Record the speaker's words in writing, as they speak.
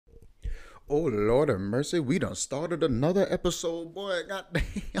Oh Lord of mercy, we done started another episode, boy. Goddamn,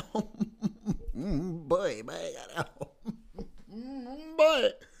 boy, boy.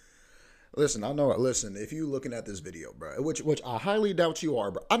 Listen, I know. Listen, if you looking at this video, bro, which I highly doubt you are,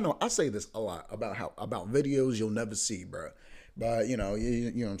 bro. I know I say this a lot about videos you'll never see, bro. But and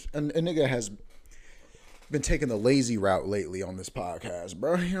nigga has been taking the lazy route lately on this podcast,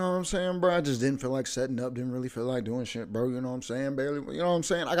 bro. You know what I'm saying, bro? I just didn't feel like setting up, didn't really feel like doing shit, bro. You know what I'm saying? Barely, you know what I'm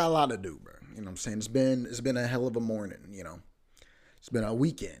saying? I got a lot to do, bro. You know what I'm saying? It's been a hell of a morning, you know. It's been a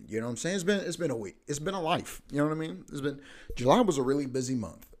weekend, you know what I'm saying? It's been a week. It's been a life. You know what I mean? July was a really busy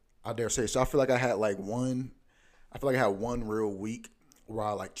month, I dare say. So I feel like I had one real week where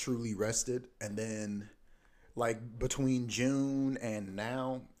I like truly rested, and then like between June and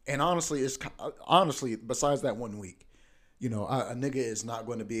now, and honestly, besides that one week, a nigga is not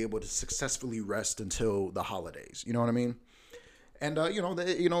going to be able to successfully rest until the holidays. You know what I mean? And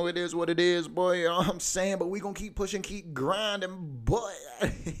it is what it is, boy. You know what I'm saying? But we gonna keep pushing, keep grinding, boy.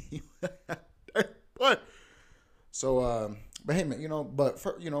 But but hey, man,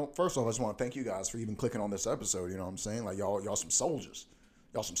 first off, I just want to thank you guys for even clicking on this episode. You know what I'm saying? Like y'all some soldiers.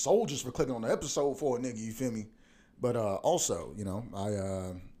 Y'all some soldiers for clicking on the episode for a nigga. You feel me? But also,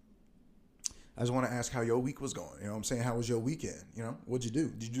 I just want to ask how your week was going. You know what I'm saying? How was your weekend? What'd you do?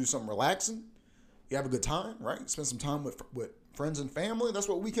 Did you do something relaxing? You have a good time, right? Spend some time with friends and family. That's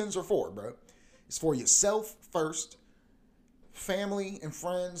what weekends are for, bro. It's for yourself first. Family and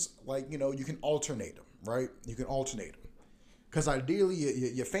friends, you can alternate them, right? You can alternate them. Because ideally,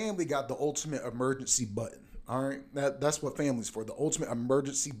 your family got the ultimate emergency button, all right? That's what family's for, the ultimate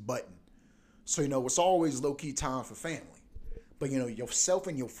emergency button. So, it's always low-key time for family. But, yourself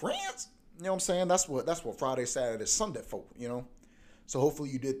and your friends, you know what I'm saying? That's what Friday, Saturday, Sunday for, So hopefully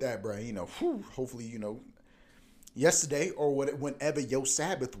you did that, bro. Hopefully, yesterday or whenever your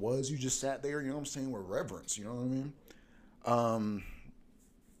Sabbath was, you just sat there, you know what I'm saying, with reverence. You know what I mean?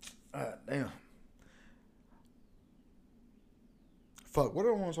 Damn. Fuck, what do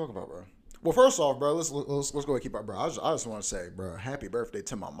I want to talk about, bro? Well, first off, bro, let's go ahead and keep up, bro. I just want to say, bro, happy birthday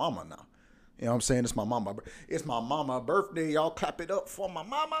to my mama now. You know what I'm saying? It's my mama birthday. Y'all clap it up for my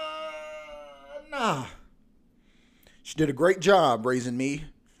mama. Nah. She did a great job raising me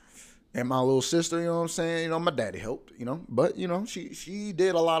and my little sister, you know what I'm saying? My daddy helped, but she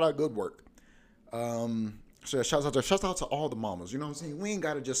did a lot of good work. So shouts out to all the mamas, you know what I'm saying? We ain't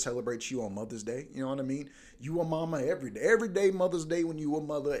gotta just celebrate you on Mother's Day, you know what I mean? You a mama every day. Every day Mother's Day when you a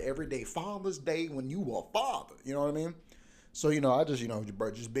mother, every day Father's Day when you a father, you know what I mean? So, I just,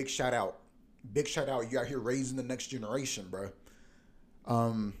 bro, just big shout out. Big shout out. You out here raising the next generation, bro.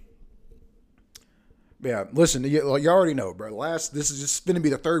 Yeah, listen, you already know, bro. This is just going to be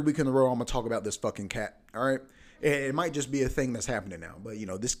the third week in a row I'm going to talk about this fucking cat, all right? It might just be a thing that's happening now, but,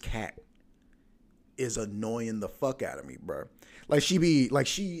 this cat is annoying the fuck out of me, bro. Like,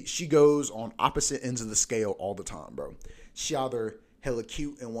 she goes on opposite ends of the scale all the time, bro. She either hella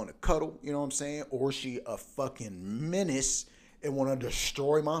cute and want to cuddle, you know what I'm saying? Or she a fucking menace and want to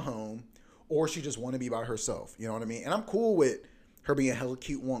destroy my home. Or she just want to be by herself, you know what I mean? And I'm cool with her being hella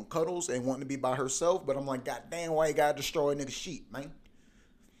cute, wanting cuddles, and wanting to be by herself. But I'm like, God damn, why you gotta destroy a nigga sheep, man?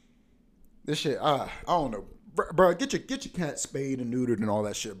 This shit, I don't know. Bro, get your cat spayed and neutered and all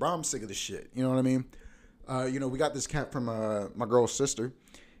that shit, bro. I'm sick of this shit. You know what I mean? We got this cat from my girl's sister,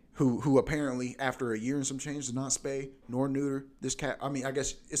 who apparently, after a year and some change, did not spay nor neuter this cat. I mean, I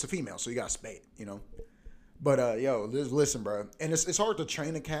guess it's a female, so you gotta spay it, But, listen, bro. And it's hard to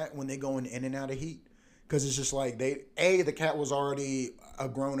train a cat when they going in and out of heat. Because it's just like the cat was already a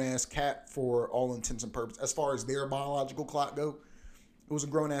grown-ass cat for all intents and purposes. As far as their biological clock go, it was a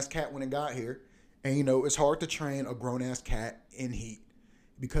grown-ass cat when it got here. And, it's hard to train a grown-ass cat in heat.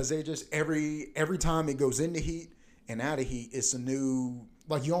 Because they just, every time it goes into heat and out of heat, it's a new,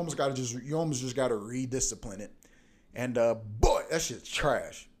 like, you almost just got to rediscipline it. And, boy, that shit's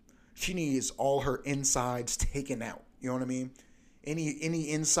trash. She needs all her insides taken out. You know what I mean?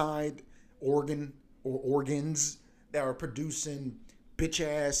 Any inside organ or organs that are producing bitch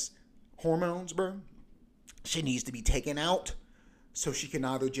ass hormones, bro, she needs to be taken out so she can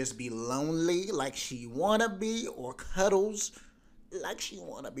either just be lonely like she wanna be or cuddles like she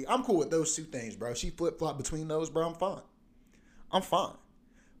wanna be. I'm cool with those two things, bro. She flip flop between those, bro. I'm fine.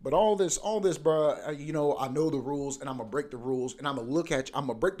 But all this, bro, I know the rules, and I'm gonna break the rules, and I'm gonna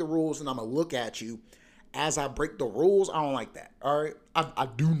break the rules, and I'm gonna look at you as I break the rules. I don't like that. All right, I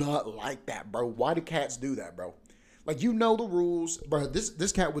do not like that, bro. Why do cats do that, bro? Like, the rules, bro.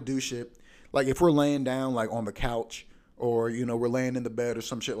 This cat would do shit. Like, if we're laying down, like, on the couch, or we're laying in the bed or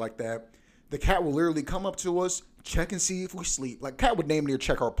some shit like that, The cat will literally come up to us, check and see if we sleep. Like, cat would damn near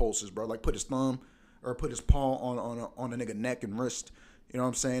check our pulses, bro. Like, put his thumb or put his paw on a nigga neck and wrist. You know what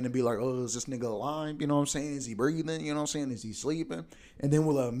I'm saying? And be like, oh, is this nigga alive? You know what I'm saying? Is he breathing? You know what I'm saying? Is he sleeping? And then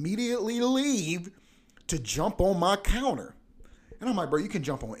we'll immediately leave to jump on my counter. And I'm like, bro, you can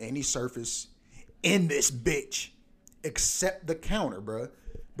jump on any surface in this bitch except the counter, bro.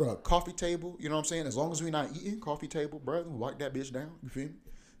 Bro, coffee table, you know what I'm saying? As long as we not eating, coffee table, bro, lock that bitch down. You feel me?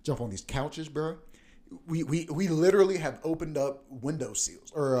 Jump on these couches, bro. We literally have opened up window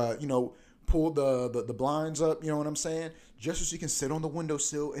seals or, pulled the blinds up, you know what I'm saying? Just so you can sit on the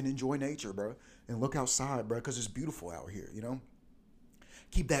windowsill and enjoy nature, bro. And look outside, bro, because it's beautiful out here, you know?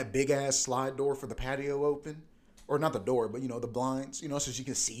 Keep that big ass slide door for the patio open. Or not the door, but, the blinds, so you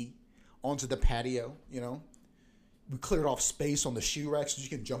can see onto the patio, We cleared off space on the shoe rack so you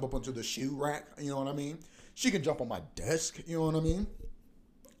can jump up onto the shoe rack, you know what I mean? She can jump on my desk, you know what I mean?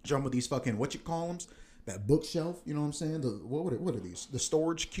 Jump with these fucking, what you call them? That bookshelf, you know what I'm saying? What are these? The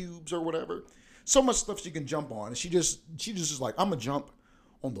storage cubes or whatever. So much stuff she can jump on. And she just is like, I'm going to jump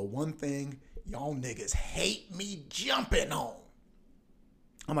on the one thing y'all niggas hate me jumping on.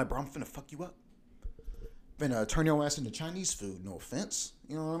 I'm like, bro, I'm finna fuck you up. Finna turn your ass into Chinese food. No offense.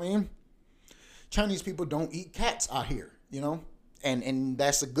 You know what I mean? Chinese people don't eat cats out here, And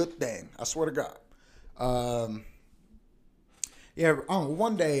that's a good thing. I swear to God.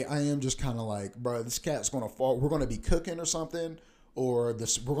 One day I am just kind of like, bro, this cat's going to fall. We're going to be cooking or something. Or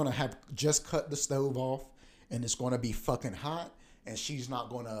we're going to have just cut the stove off. And it's going to be fucking hot. And she's not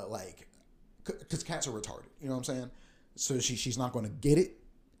going to because cats are retarded. You know what I'm saying? So she's not going to get it.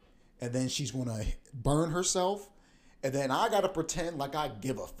 And then she's going to burn herself. And then I got to pretend like I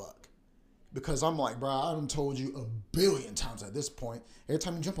give a fuck. Because I'm like, bro, I done told you a billion times at this point. Every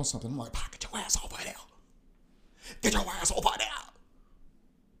time you jump on something, I'm like, get your ass over there. Get your ass over there.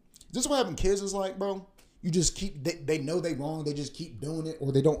 This is what having kids is like, bro. You just keep, they know they wrong. They just keep doing it.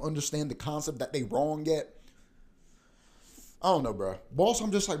 Or they don't understand the concept that they wrong yet. I don't know, bro. Boss,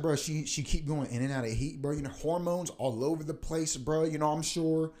 I'm just like, bro, she keep going in and out of heat, bro. Hormones all over the place, bro. I'm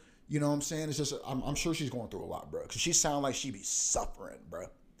sure, you know what I'm saying? It's just, I'm sure she's going through a lot, bro. Because she sound like she be suffering, bro.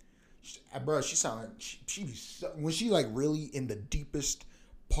 Bro, she sound like she be, when she like really in the deepest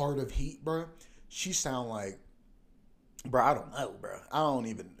part of heat, bro, she sound like, bro, I don't know, bro. I don't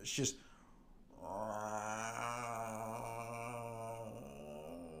even, it's just,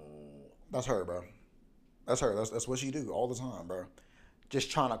 that's her, bro. That's her. That's what she do all the time, bro. Just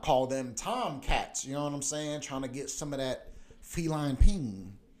trying to call them tomcats, you know what I'm saying? Trying to get some of that feline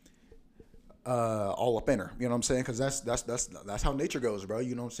ping all up in her, you know what I'm saying? Because that's how nature goes, bro.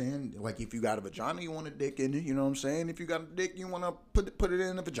 You know what I'm saying? Like if you got a vagina, you want a dick in it. You know what I'm saying? If you got a dick, you want to put it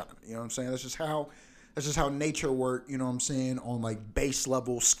in the vagina. You know what I'm saying? That's just how nature work. You know what I'm saying? On like base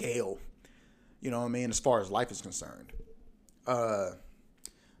level scale. You know what I mean? As far as life is concerned.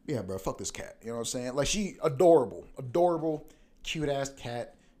 Yeah, bro. Fuck this cat. You know what I'm saying? Like she adorable, cute ass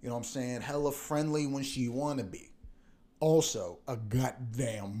cat. You know what I'm saying? Hella friendly when she wanna be. Also, a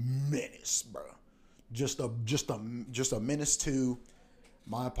goddamn menace, bro. Just a menace to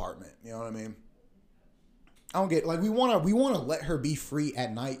my apartment. You know what I mean? I don't get we wanna let her be free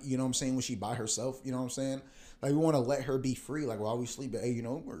at night. You know what I'm saying? When she by herself. You know what I'm saying? Like we wanna let her be free. Like while we sleep, hey,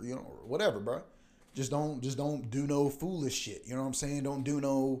 or whatever, bro. Just don't do no foolish shit. You know what I'm saying? Don't do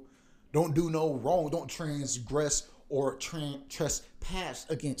no wrong. Don't transgress or trespass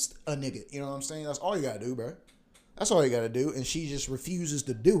against a nigga. You know what I'm saying? That's all you gotta do, bro. That's all you gotta do. And she just refuses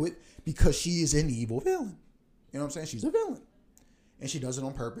to do it because she is an evil villain. You know what I'm saying? She's a villain. And she does it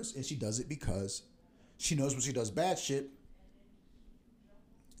on purpose. And she does it because she knows when she does bad shit,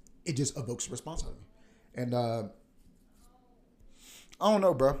 it just evokes response out of me. And I don't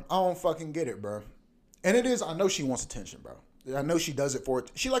know, bro. I don't fucking get it, bro. And it is, I know she wants attention, bro. I know she does it for it.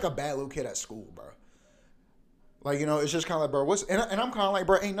 She like a bad little kid at school, bro. Like, it's just kind of like, bro, and I'm kind of like,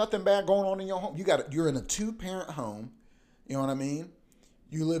 bro, ain't nothing bad going on in your home. You're in a 2-parent home. You know what I mean?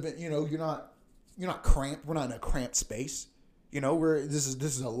 You live in, you're not cramped. We're not in a cramped space. This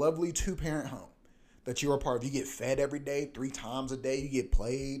is a lovely 2-parent home that you're a part of. You get fed every day, 3 times a day. You get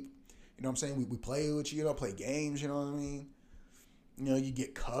played. You know what I'm saying? We play with you, play games, you know what I mean? You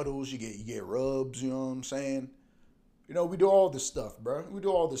get cuddles, you get rubs, you know what I'm saying? We do all this stuff, bro. We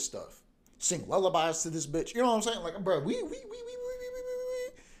do all this stuff. Sing lullabies to this bitch. You know what I'm saying? Like, bro,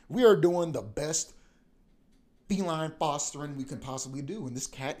 we are doing the best feline fostering we can possibly do. And this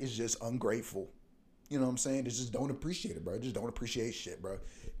cat is just ungrateful. You know what I'm saying? They just don't appreciate it, bro. Just don't appreciate shit, bro.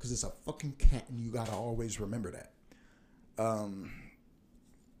 Because it's a fucking cat and you gotta always remember that.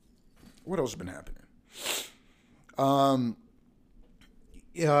 What else has been happening?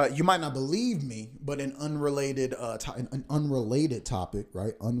 You might not believe me, but an unrelated topic,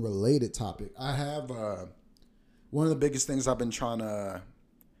 right? Unrelated topic. I have one of the biggest things I've been trying to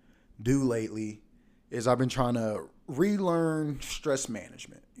do lately is I've been trying to relearn stress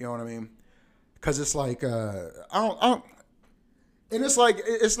management. You know what I mean? Because it's like I don't, and it's like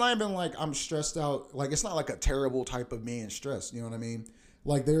it's not even like I'm stressed out. Like it's not like a terrible type of being stressed. You know what I mean?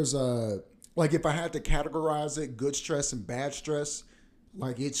 Like there's a like if I had to categorize it, good stress and bad stress,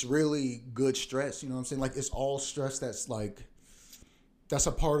 like it's really good stress. You know what I'm saying? Like it's all stress that's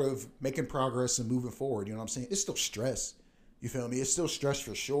a part of making progress and moving forward. You know what I'm saying? It's still stress. You feel me? It's still stress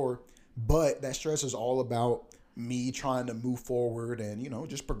for sure. But that stress is all about me trying to move forward and,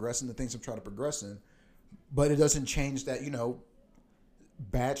 just progressing the things I'm trying to progress in. But it doesn't change that,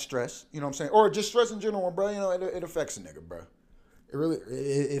 bad stress, you know what I'm saying? Or just stress in general, bro. It affects a nigga, bro.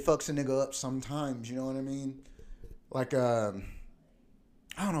 It fucks a nigga up sometimes, you know what I mean? Like, I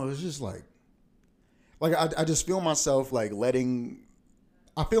don't know. It's just like I just feel myself I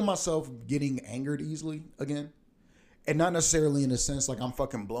feel myself getting angered easily again. And not necessarily in a sense like I'm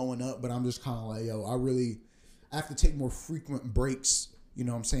fucking blowing up, but I'm just kind of like, yo, I have to take more frequent breaks, you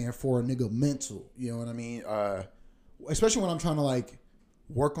know what I'm saying, for a nigga mental, you know what I mean? Especially when I'm trying to like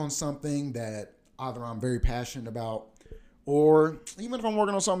work on something that either I'm very passionate about, or even if I'm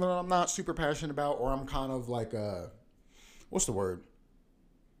working on something that I'm not super passionate about, or I'm kind of like, what's the word?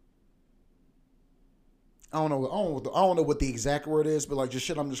 I don't know what the exact word is, but like just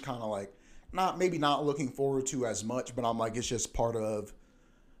shit I'm just kind of like not looking forward to as much, but I'm like it's just part of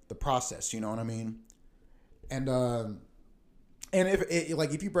the process, you know what I mean? And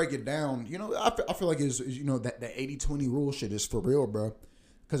if you break it down, I feel like it's that 80-20 rule shit is for real, bro.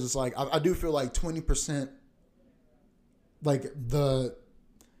 Because it's like I do feel like 20%, like the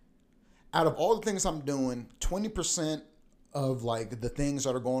out of all the things I'm doing, 20% of like the things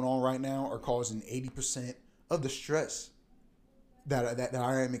that are going on right now are causing 80% of the stress that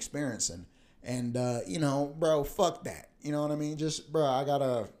I am experiencing. And bro, fuck that. You know what I mean? Just bro, I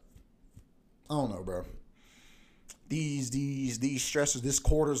don't know, bro. These stresses, this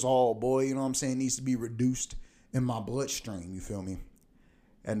cortisol, boy, you know what I'm saying, needs to be reduced in my bloodstream, you feel me?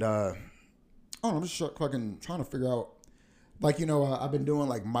 And I don't know, I'm just fucking trying to figure out, like, I've been doing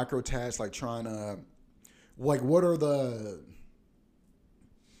like micro tasks, like trying to, like, what are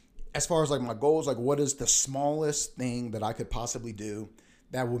as far as like my goals, like what is the smallest thing that I could possibly do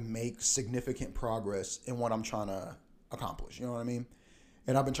that would make significant progress in what I'm trying to accomplish, you know what I mean?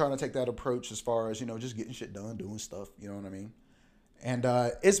 And I've been trying to take that approach as far as, just getting shit done, doing stuff, you know what I mean? And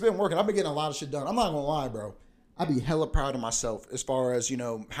it's been working. I've been getting a lot of shit done. I'm not gonna lie, bro. I'd be hella proud of myself as far as,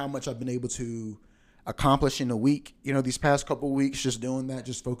 how much I've been able to accomplish in a week. These past couple of weeks, just doing that,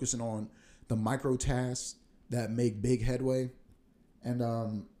 just focusing on the micro tasks that make big headway.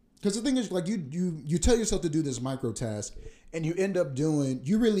 And because the thing is, like, you tell yourself to do this micro task, and you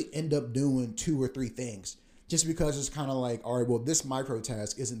really end up doing 2 or 3 things. Just because it's kind of like, all right, well, this micro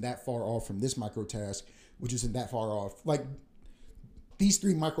task isn't that far off from this micro task, which isn't that far off. Like, these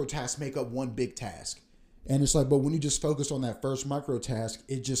 3 micro tasks make up one big task. And it's like, but when you just focus on that first micro task,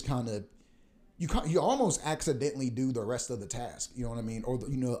 it just kind of, you almost accidentally do the rest of the task. You know what I mean? Or,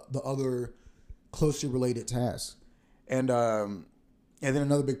 the other closely related tasks. And then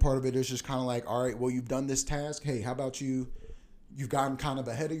another big part of it is just kind of like, all right, well, you've done this task. Hey, how about you've gotten kind of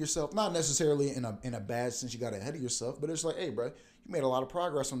ahead of yourself? Not necessarily in a bad sense you got ahead of yourself, but it's like, hey, bro, you made a lot of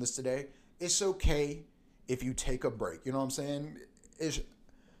progress on this today. It's okay if you take a break. You know what I'm saying?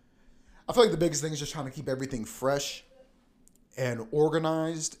 I feel like the biggest thing is just trying to keep everything fresh and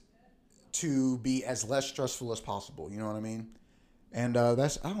organized to be as less stressful as possible. You know what I mean? And I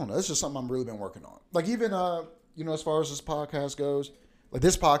don't know, that's just something I've really been working on. Like even, as far as this podcast goes, like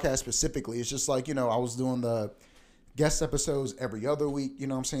this podcast specifically, it's just like, I was doing the guest episodes every other week, you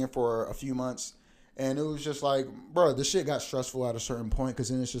know what I'm saying, for a few months. And it was just like, bro, this shit got stressful at a certain point, because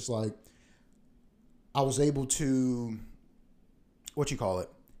then it's just like, I was able to,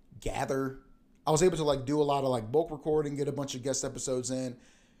 gather. I was able to like do a lot of like bulk recording, get a bunch of guest episodes in.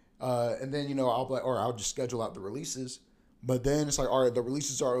 And then, I'll just schedule out the releases. But then it's like, all right, the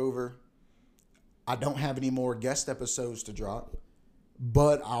releases are over. I don't have any more guest episodes to drop.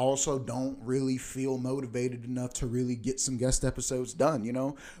 But I also don't really feel motivated enough to really get some guest episodes done,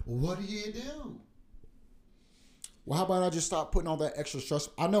 What do you do? Well, how about I just stop putting all that extra stress?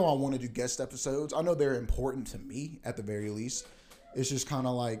 I know I want to do guest episodes. I know they're important to me at the very least. It's just kind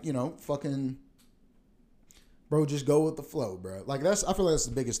of like, fucking, bro, just go with the flow, bro. Like I feel like that's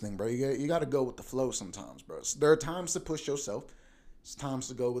the biggest thing, bro. You got to go with the flow sometimes, bro. So there are times to push yourself. It's times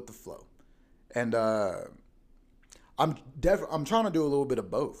to go with the flow. And I I'm trying to do a little bit of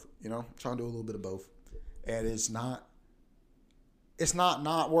both, I'm trying to do a little bit of both. And it's not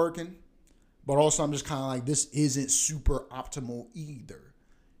working, but also I'm just kind of like, this isn't super optimal either,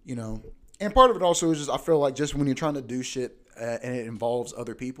 And part of it also is just, I feel like just when you're trying to do shit and it involves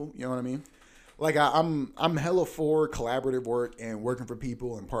other people, you know what I mean? Like I'm hella for collaborative work and working for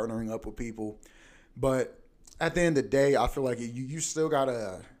people and partnering up with people, but at the end of the day, I feel like you still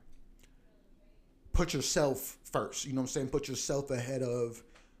gotta put yourself first. You know what I'm saying? Put yourself ahead of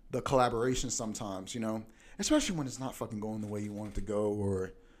the collaboration sometimes. Especially when it's not fucking going the way you want it to go,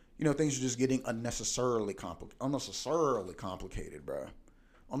 or things are just getting unnecessarily complicated, bro.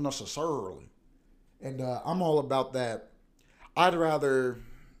 Unnecessarily, and I'm all about that. I'd rather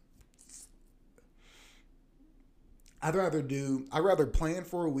plan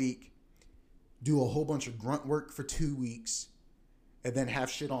for a week, do a whole bunch of grunt work for 2 weeks, and then have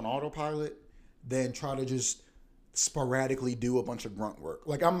shit on autopilot, than try to just sporadically do a bunch of grunt work.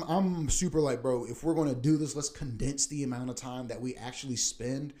 Like I'm super like, bro, if we're gonna do this, let's condense the amount of time that we actually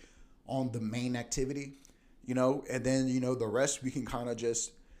spend on the main activity, and then the rest we can kind of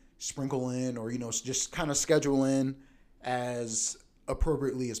just sprinkle in, or just kind of schedule in as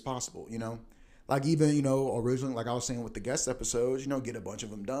appropriately as possible, Like even, originally, like I was saying with the guest episodes, get a bunch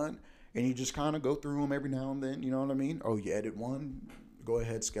of them done, and you just kind of go through them every now and then, you know what I mean? Oh, you edit one, go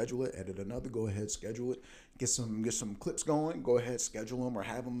ahead, schedule it. Edit another, go ahead, schedule it. Get some clips going, go ahead, schedule them, or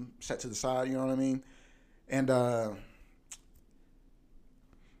have them set to the side, you know what I mean? And, yeah,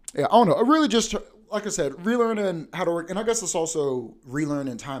 I don't know. I really just, like I said, relearning how to work, and I guess it's also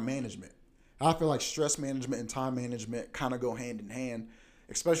relearning time management. I feel like stress management and time management kind of go hand in hand,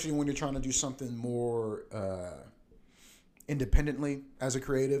 especially when you're trying to do something more independently as a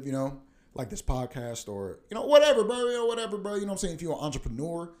creative, like this podcast, or whatever, bro. Whatever, bro. You know what I'm saying? If you're an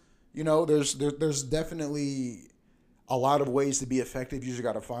entrepreneur, there's definitely a lot of ways to be effective. You just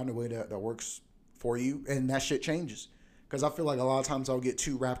got to find a way that works for you, and that shit changes. Because I feel like a lot of times I'll get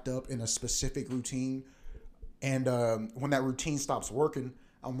too wrapped up in a specific routine, and when that routine stops working,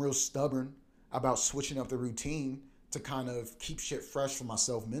 I'm real stubborn about switching up the routine to kind of keep shit fresh for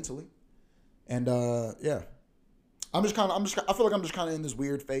myself mentally. And yeah, I feel like I'm just kind of in this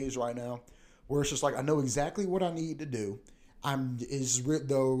weird phase right now where it's just like, I know exactly what I need to do.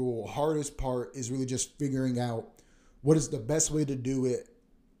 The hardest part is really just figuring out what is the best way to do it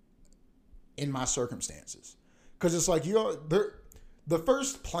in my circumstances. Because it's like, the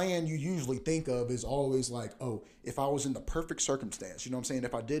first plan you usually think of is always like, oh, if I was in the perfect circumstance, you know what I'm saying?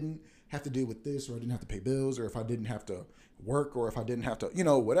 If I didn't have to deal with this, or I didn't have to pay bills, or if I didn't have to work, or if I didn't have to,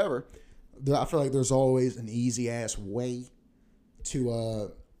 whatever. I feel like there's always an easy ass way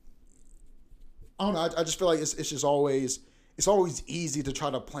to, I don't know. I just feel like it's just always, it's always easy to try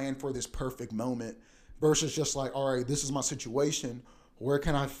to plan for this perfect moment versus just like, all right, this is my situation. Where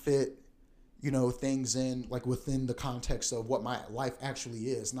can I fit, things in, like within the context of what my life actually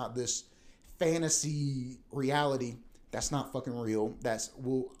is, not this fantasy reality that's not fucking real.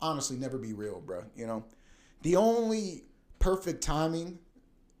 Will honestly never be real, bro. The only perfect timing,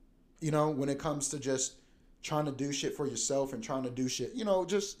 when it comes to just trying to do shit for yourself and trying to do shit,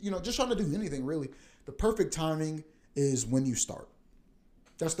 just trying to do anything really. The perfect timing is when you start.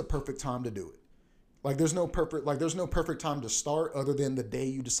 That's the perfect time to do it. Like there's no perfect time to start other than the day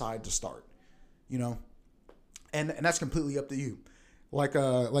you decide to start. And that's completely up to you. Like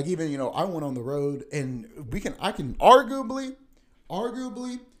even, I went on the road, and I can arguably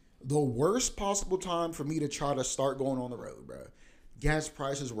the worst possible time for me to try to start going on the road, bro. Gas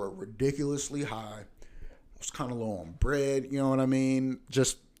prices were ridiculously high. I was kind of low on bread, you know what I mean?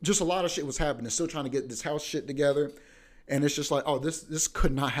 Just a lot of shit was happening. Still trying to get this house shit together. And it's just like, oh, this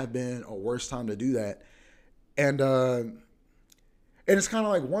could not have been a worse time to do that. And it's kind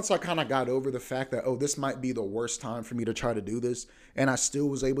of like, once I kind of got over the fact that, oh, this might be the worst time for me to try to do this, and I still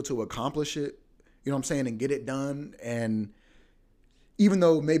was able to accomplish it, you know what I'm saying, and get it done. And even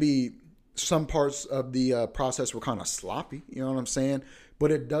though maybe some parts of the process were kind of sloppy, you know what I'm saying, but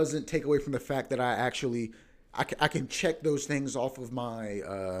it doesn't take away from the fact that I can check those things off of my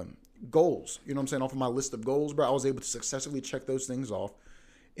goals, you know what I'm saying, off of my list of goals, bro. I was able to successfully check those things off.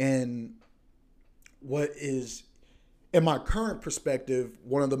 And what is, in my current perspective,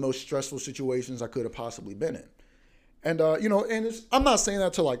 one of the most stressful situations I could have possibly been in. And, I'm not saying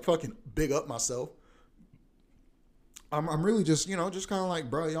that to like fucking big up myself. I'm really just, just kind of like,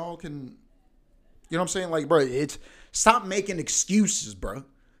 bro, y'all can, you know what I'm saying? Like, bro, stop making excuses, bro.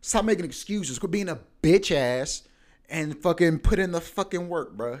 Stop making excuses. Quit being a bitch ass and fucking put in the fucking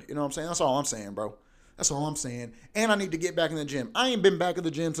work, bro. You know what I'm saying? That's all I'm saying, bro. That's all I'm saying. And I need to get back in the gym. I ain't been back in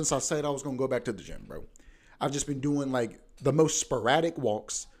the gym since I said I was going to go back to the gym, bro. I've just been doing like the most sporadic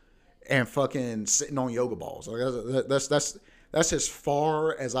walks and fucking sitting on yoga balls. Like that's as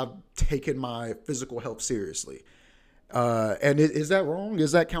far as I've taken my physical health seriously. And is that wrong?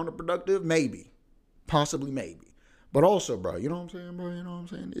 Is that counterproductive? Maybe, possibly, maybe. But also, bro, you know what I'm saying, bro? You know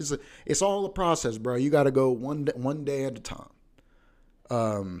what I'm saying? It's all a process, bro. You got to go one day at a time.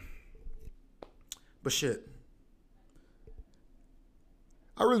 But shit,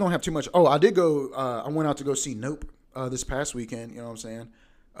 I really don't have too much. Oh, I did go. I went out to go see Nope this past weekend. You know what I'm saying?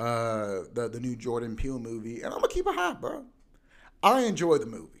 The new Jordan Peele movie, and I'm gonna keep it hot, bro. I enjoyed the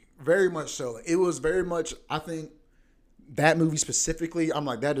movie very much so. It was very much. I think that movie specifically, I'm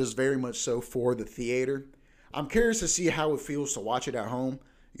like, that is very much so for the theater. I'm curious to see how it feels to watch it at home.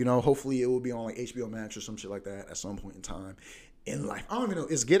 You know, hopefully it will be on like HBO Max or some shit like that at some point in time in life. I don't even know.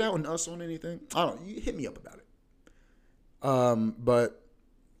 Is Get Out and Us on anything? I don't know. You hit me up about it. But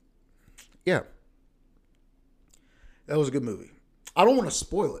yeah, that was a good movie. I don't want to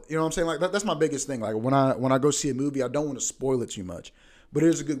spoil it. You know what I'm saying? Like that's my biggest thing. Like when I go see a movie, I don't want to spoil it too much. But it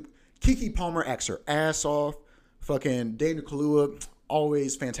is a good. Keke Palmer acts her ass off. Fucking Daniel Kaluuya,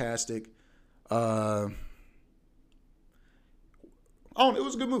 always fantastic. It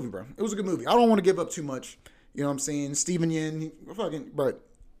was a good movie, bro. It was a good movie. I don't want to give up too much. You know what I'm saying? Steven Yeun, fucking, bro.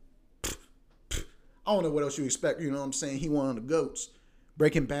 I don't know what else you expect. You know what I'm saying? He one of the GOATs.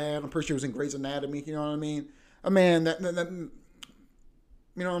 Breaking Bad. I'm pretty sure he was in Grey's Anatomy. You know what I mean? A man that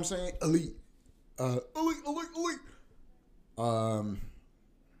you know what I'm saying? Elite. Elite.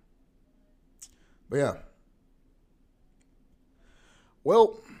 But yeah.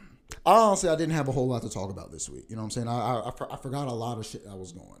 Well, honestly, I didn't have a whole lot to talk about this week. You know what I'm saying? I forgot a lot of shit that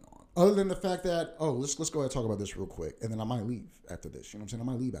was going on. Other than the fact that, let's go ahead and talk about this real quick. And then I might leave after this. You know what I'm saying?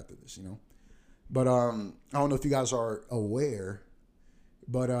 I might leave after this, you know? But I don't know if you guys are aware.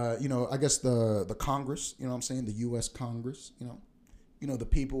 But, you know, I guess the Congress, you know what I'm saying? The U.S. Congress, you know, the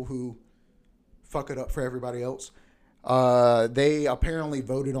people who fuck it up for everybody else. They apparently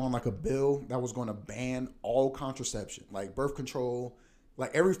voted on like a bill that was going to ban all contraception, like birth control,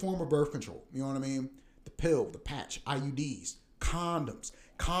 like every form of birth control. You know what I mean? The pill, the patch, IUDs, condoms,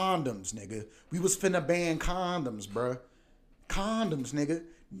 nigga. We was finna ban condoms, bruh. Condoms, nigga.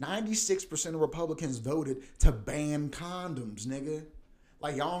 96% of Republicans voted to ban condoms, nigga.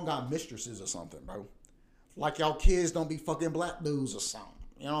 Like y'all don't got mistresses or something, bro. Like y'all kids don't be fucking black dudes or something.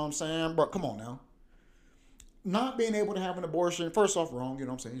 You know what I'm saying, bro? Come on now. Not being able to have an abortion, first off, wrong. You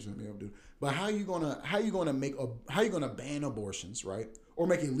know what I'm saying? You shouldn't be able to do. But how you gonna ban abortions, right? Or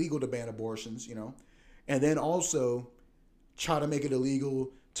make it legal to ban abortions, you know? And then also try to make it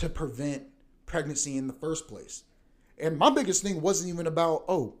illegal to prevent pregnancy in the first place. And my biggest thing wasn't even about,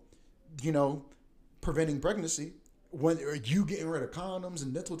 preventing pregnancy. When you getting rid of condoms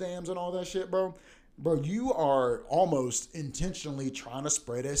and dental dams and all that shit, bro, you are almost intentionally trying to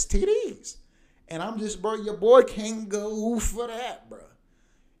spread STDs. And I'm just, bro, your boy can't go for that, bro.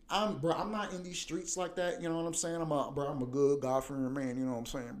 I'm not in these streets like that, you know what I'm saying? I'm a good God-fearing man, you know what I'm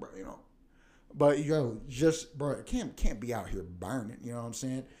saying, bro, you know. But it can't be out here burning, you know what I'm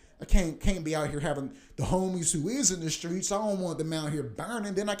saying? I can't be out here having the homies who is in the streets. I don't want them out here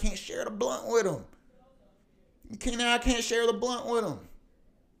burning. Then I can't share the blunt with them. I can't share the blunt with them.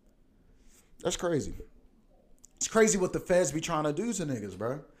 That's crazy. It's crazy what the feds be trying to do to niggas,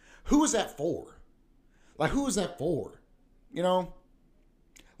 bro. Who is that for? Like, who is that for? You know?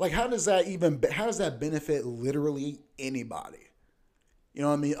 Like, how does that benefit literally anybody? You know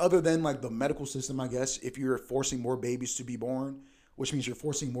what I mean? Other than, like, the medical system, I guess, if you're forcing more babies to be born, which means you're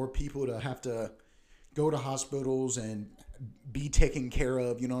forcing more people to have to go to hospitals and be taken care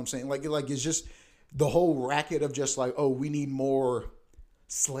of, you know what I'm saying? Like it's just the whole racket of just like, oh, we need more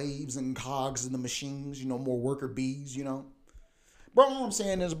slaves and cogs in the machines, you know, more worker bees, you know? Bro, all I'm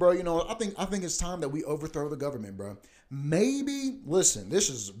saying is, bro, you know, I think it's time that we overthrow the government, bro. Maybe, bro.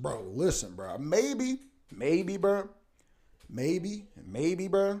 Maybe, bro.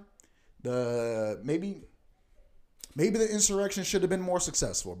 Maybe the insurrection should have been more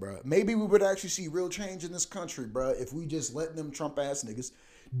successful, bro. Maybe we would actually see real change in this country, bro, if we just let them Trump ass niggas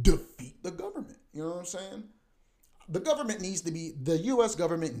defeat the government. You know what I'm saying? The U.S.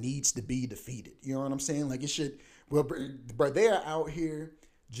 government needs to be defeated. You know what I'm saying? Like, it should, well, bro, they are out here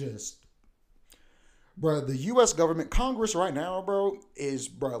just, bro, the U.S. government, Congress right now, bro, is,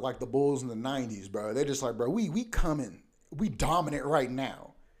 bro, like the Bulls in the 90s, bro. They're just like, bro, we coming. We dominant right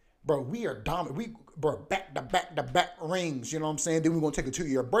now. Bro, we are dominant. Back to back rings, you know what I'm saying? Then we're going to take a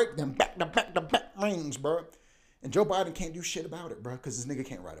 2-year break, then back to back rings, bro. And Joe Biden can't do shit about it, bro, because this nigga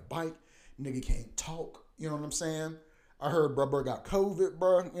can't ride a bike. Nigga can't talk, you know what I'm saying? I heard bro got COVID,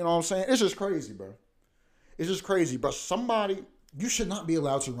 bro. You know what I'm saying? It's just crazy, bro. It's just crazy, bro. Somebody, you should not be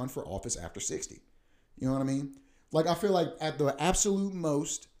allowed to run for office after 60. You know what I mean? Like, I feel like at the absolute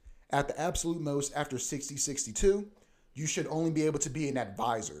most, after 60, 62, you should only be able to be an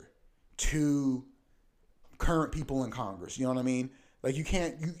advisor to current people in Congress. You know what I mean? Like, you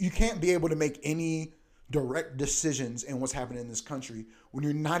can't be able to make any direct decisions in what's happening in this country when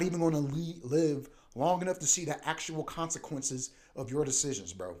you're not even going to live long enough to see the actual consequences of your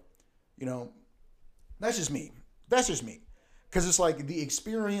decisions, bro. You know, that's just me. Because it's like the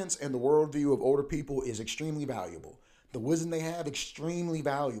experience and the worldview of older people is extremely valuable. The wisdom they have, extremely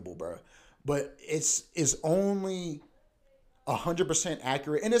valuable, bro. But it's only 100%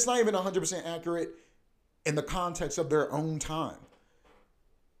 accurate. And it's not even 100% accurate in the context of their own time.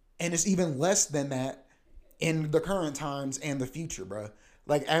 And it's even less than that in the current times and the future, bro.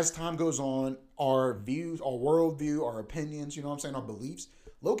 Like, as time goes on, our views, our worldview, our opinions, you know what I'm saying, our beliefs,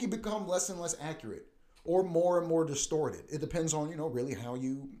 low-key become less and less accurate or more and more distorted. It depends on, you know, really how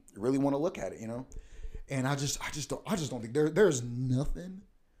you really want to look at it, you know. And I just don't think there's nothing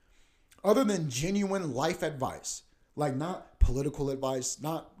other than genuine life advice, like not political advice,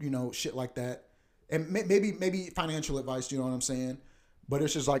 not, you know, shit like that, and maybe financial advice, you know what I'm saying. But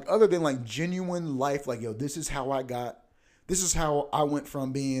it's just like, other than like genuine life, like, yo, this is how I went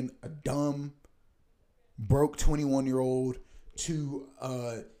from being a dumb, broke 21-year-old to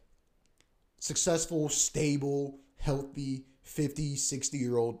a successful, stable, healthy 50,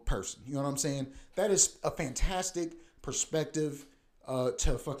 60-year-old person. You know what I'm saying? That is a fantastic perspective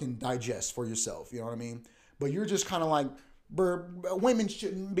to fucking digest for yourself. You know what I mean? But you're just kind of like, women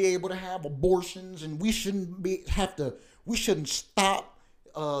shouldn't be able to have abortions, and we shouldn't stop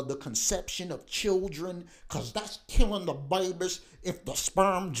the conception of children, because that's killing the babies if the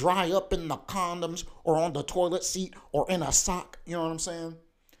sperm dry up in the condoms or on the toilet seat or in a sock. You know what I'm saying?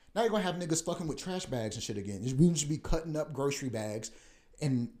 Now you're going to have niggas fucking with trash bags and shit again. We should be cutting up grocery bags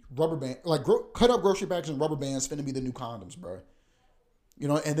and rubber band, like cut up grocery bags and rubber bands finna be the new condoms, bro. You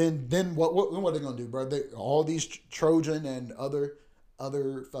know, and then what are they going to do, bro? All these Trojan and other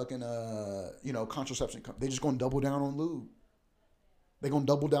fucking, you know, contraception, they just going to double down on lube. They're going to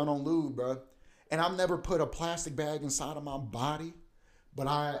double down on lube, bro. And I've never put a plastic bag inside of my body, but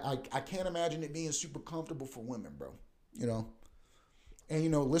I can't imagine it being super comfortable for women, bro. You know? And, you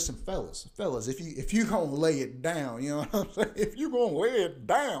know, listen, fellas, if you going to lay it down, you know what I'm saying? If you going to lay it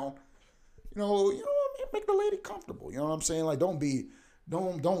down, you know, make the lady comfortable. You know what I'm saying? Like, don't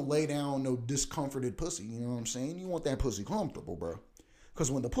lay down no discomforted pussy. You know what I'm saying? You want that pussy comfortable, bro.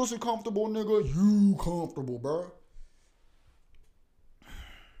 Because when the pussy comfortable, nigga, you comfortable, bro.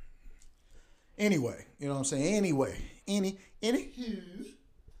 Anyway, you know what I'm saying?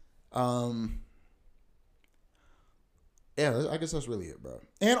 Yeah, I guess that's really it, bro.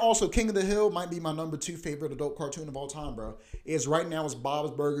 And also, King of the Hill might be my number 2 favorite adult cartoon of all time, bro. Right now it's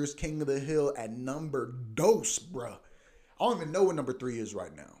Bob's Burgers, King of the Hill at number 2, bro. I don't even know what number 3 is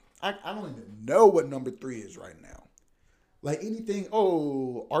right now. I don't even know what number 3 is right now. Like, anything,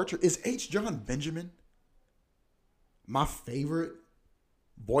 Archer. Is H. John Benjamin my favorite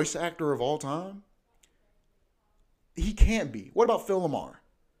voice actor of all time? He can't be. What about Phil Lamar?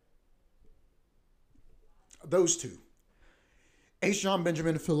 Those two. H. John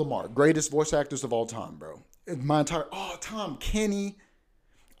Benjamin and Phil Lamar, greatest voice actors of all time, bro. Tom Kenny.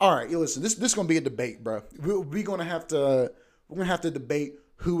 All right, listen, this is gonna be a debate, bro. We're gonna have to debate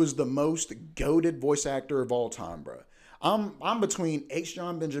who is the most goated voice actor of all time, bro. I'm between H.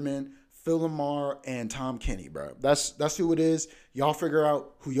 John Benjamin, Phil Lamar, and Tom Kenny, bro. That's who it is. Y'all figure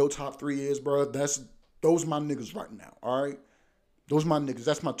out who your top 3 is, bro. Those my niggas right now, all right? Those my niggas.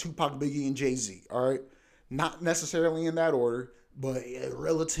 That's my Tupac, Biggie, and Jay-Z, all right? Not necessarily in that order, but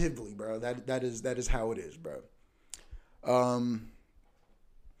relatively, bro. That is how it is, bro.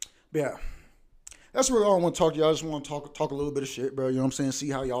 Yeah. That's really all I want to talk to y'all. I just want to talk a little bit of shit, bro. You know what I'm saying? See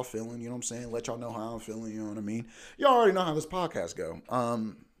how y'all feeling, you know what I'm saying? Let y'all know how I'm feeling, you know what I mean? Y'all already know how this podcast go.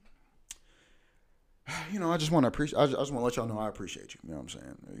 You know, I just want to let y'all know I appreciate you. You know what I'm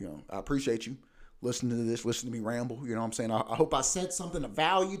saying? You know, I appreciate you listening to this, listening to me ramble. You know what I'm saying? I hope I said something of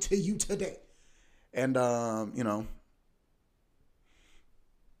value to you today. And, you know,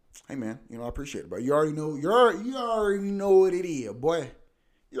 hey man, you know, I appreciate it, bro. You already know what it is, boy.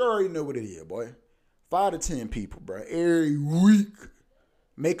 You already know what it is, boy. 5 to 10 people, bro, every week.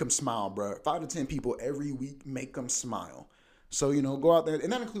 Make them smile, bro. 5 to 10 people every week, make them smile. So, you know, go out there,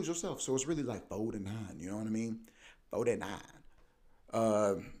 and that includes yourself. So it's really like 4 to 9, you know what I mean? 4 to 9.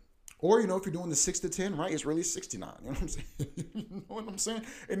 Or, you know, if you're doing the 6 to 10, right, it's really 69. You know what I'm saying? You know what I'm saying?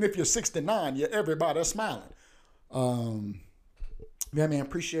 And if you're 69, everybody's smiling. Yeah, man,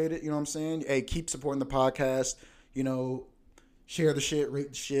 appreciate it. You know what I'm saying? Hey, keep supporting the podcast. You know, share the shit, rate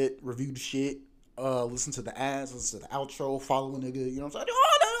the shit, review the shit, listen to the ads, listen to the outro, follow a nigga. You know what I'm saying?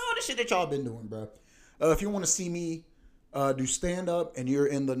 All the shit that y'all been doing, bro. If you want to see me do stand up and you're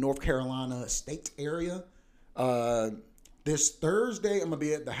in the North Carolina state area, this Thursday I'm gonna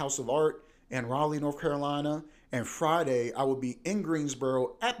be at the House of Art in Raleigh, North Carolina, and Friday I will be in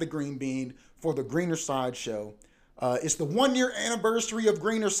Greensboro at the Green Bean for the Greener Side show. It's the 1 year anniversary of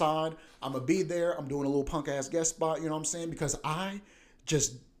Greener Side. I'm going to be there. I'm doing a little punk ass guest spot, you know what I'm saying? Because I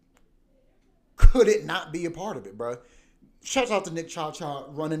just couldn't not be a part of it, bro. Shouts out to Nick Cha Cha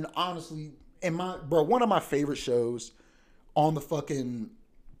running, honestly, one of my favorite shows on the fucking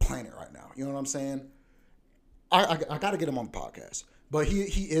planet right now. You know what I'm saying? I got to get him on the podcast. But he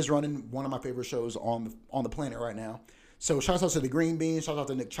is running one of my favorite shows on the planet right now. So shouts out to the Green Bean. Shouts out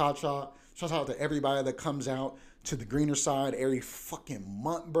to Nick Cha Cha. Shouts out to everybody that comes out to the Greener Side every fucking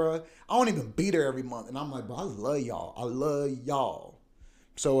month, bro. I don't even be there every month. And I'm like, bro, I love y'all. I love y'all.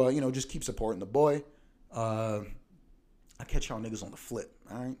 So, just keep supporting the boy. I'll catch y'all niggas on the flip,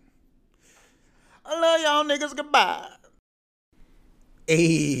 all right? I love y'all niggas. Goodbye.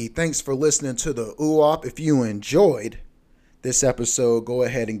 Hey, thanks for listening to the OOOP. If you enjoyed this episode, go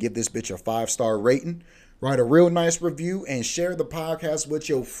ahead and give this bitch a 5-star rating. Write a real nice review and share the podcast with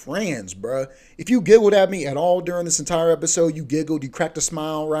your friends, bruh. If you giggled at me at all during this entire episode, you giggled, you cracked a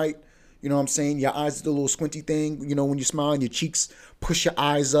smile, right? You know what I'm saying? Your eyes do the little squinty thing. You know, when you smile and your cheeks push your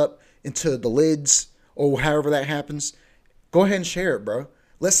eyes up into the lids or however that happens. Go ahead and share it, bro.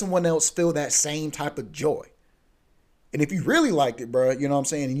 Let someone else feel that same type of joy. And if you really liked it, bro, you know what I'm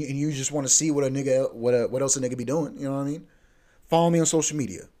saying? And you just want to see what else a nigga be doing, you know what I mean? Follow me on social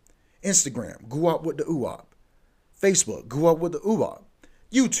media. Instagram, GooOp with the OOOP. Facebook, GooOp with the OOOP.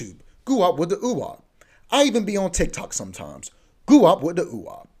 YouTube, GooOp with the OOOP. I even be on TikTok sometimes. GooOp with the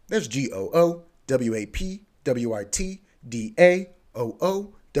OOOP. That's GOOWAPWITDAOOWAP.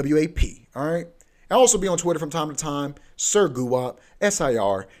 All right? I also be on Twitter from time to time. Sir GooOp,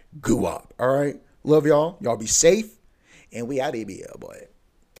 SIR GooOp. All right? Love y'all. Y'all be safe. And we out of here, boy.